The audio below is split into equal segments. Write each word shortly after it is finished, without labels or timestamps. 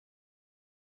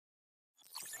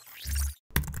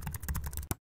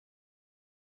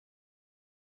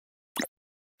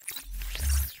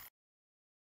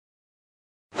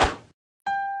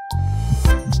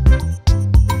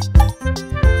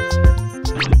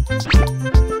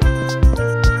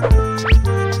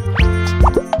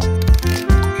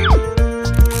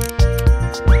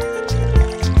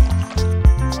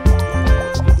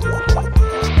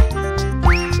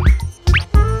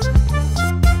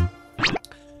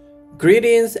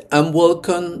Greetings and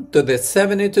welcome to the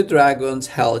 72 Dragons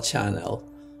Health Channel.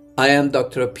 I am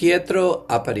Dr. Pietro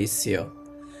Aparicio,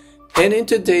 and in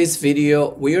today's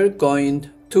video we are going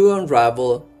to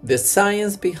unravel the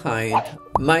science behind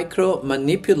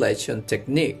micromanipulation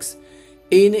techniques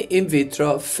in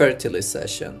vitro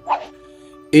fertilization.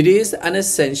 It is an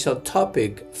essential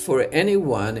topic for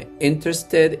anyone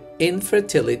interested in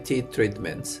fertility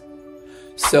treatments.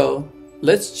 So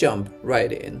let's jump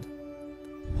right in.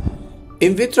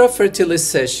 In vitro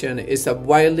fertilization is a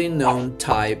widely known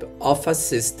type of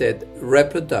assisted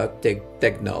reproductive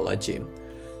technology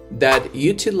that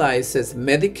utilizes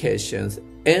medications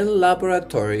and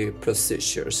laboratory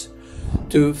procedures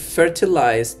to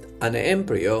fertilize an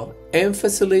embryo and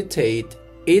facilitate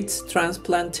its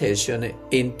transplantation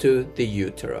into the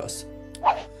uterus.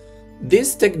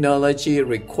 This technology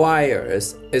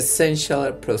requires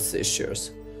essential procedures,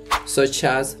 such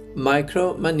as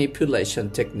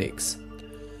micromanipulation techniques,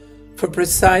 for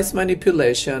precise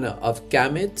manipulation of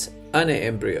gametes and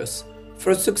embryos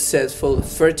for successful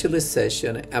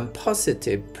fertilization and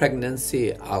positive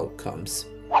pregnancy outcomes.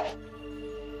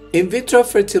 In vitro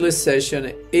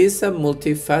fertilization is a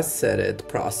multifaceted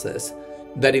process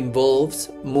that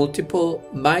involves multiple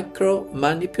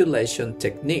micromanipulation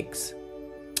techniques.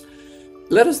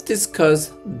 Let us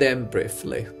discuss them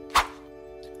briefly.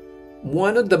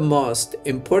 One of the most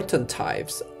important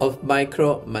types of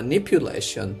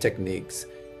micromanipulation techniques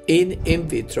in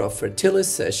vitro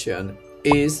fertilization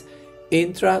is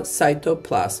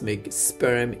Intracytoplasmic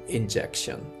Sperm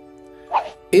Injection.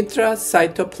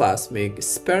 Intracytoplasmic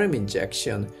Sperm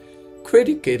Injection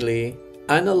critically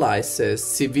analyzes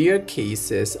severe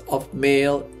cases of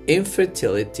male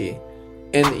infertility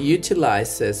and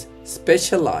utilizes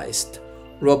specialized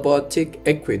robotic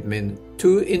equipment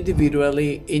to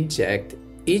individually inject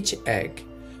each egg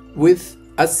with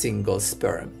a single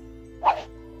sperm.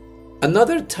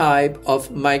 Another type of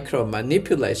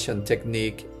micromanipulation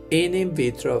technique in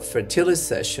vitro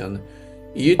fertilization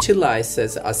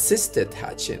utilizes assisted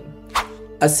hatching.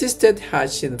 Assisted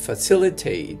hatching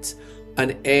facilitates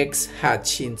an egg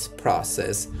hatching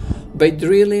process by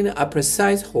drilling a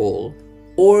precise hole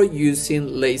or using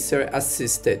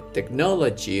laser-assisted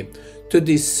technology to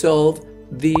dissolve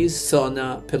the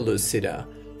zona pellucida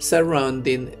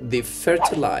surrounding the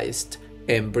fertilized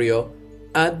embryo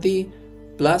at the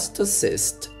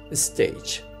blastocyst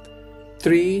stage,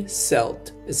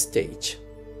 3-celled stage.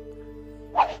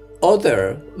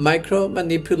 Other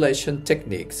micromanipulation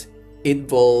techniques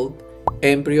involve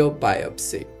embryo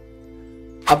biopsy,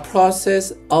 a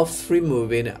process of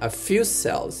removing a few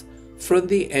cells from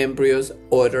the embryo's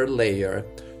outer layer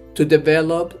to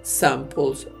develop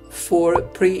samples for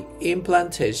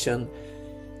pre-implantation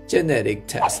genetic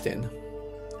testing.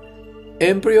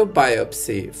 Embryo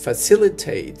biopsy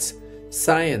facilitates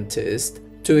scientists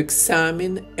to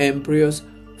examine embryos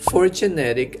for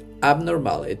genetic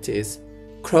abnormalities,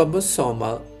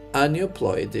 chromosomal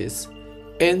aneuploidies,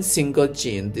 and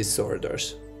single-gene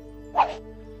disorders.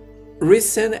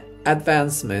 Recent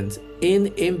advancements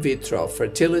in vitro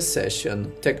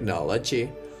fertilization technology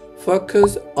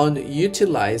focus on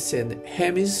utilizing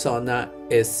hemizona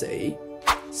assay,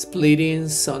 splitting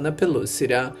zona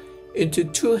pellucida into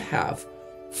two halves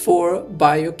for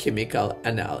biochemical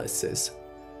analysis,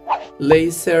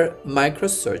 laser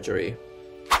microsurgery,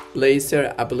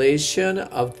 laser ablation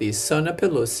of the zona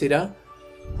pellucida,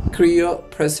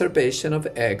 cryopreservation of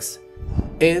eggs,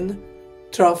 and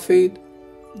trophic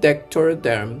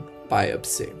dectoderm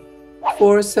biopsy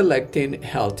for selecting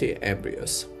healthy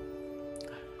embryos.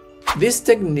 These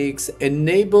techniques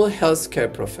enable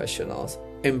healthcare professionals,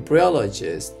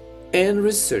 embryologists, and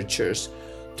researchers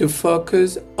to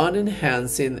focus on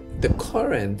enhancing the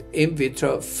current in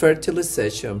vitro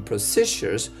fertilization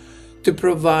procedures to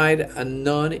provide a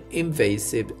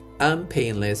non-invasive and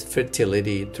painless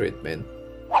fertility treatment.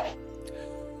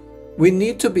 We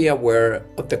need to be aware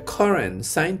of the current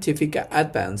scientific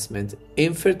advancements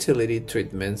in fertility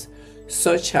treatments,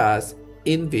 such as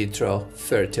in vitro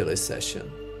fertilization.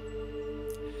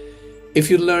 If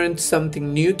you learned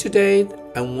something new today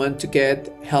and want to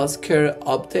get healthcare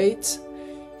updates,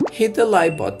 hit the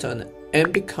like button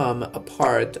and become a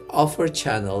part of our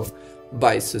channel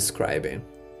by subscribing.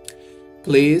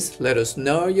 Please let us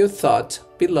know your thoughts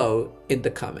below in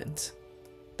the comments.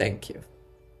 Thank you.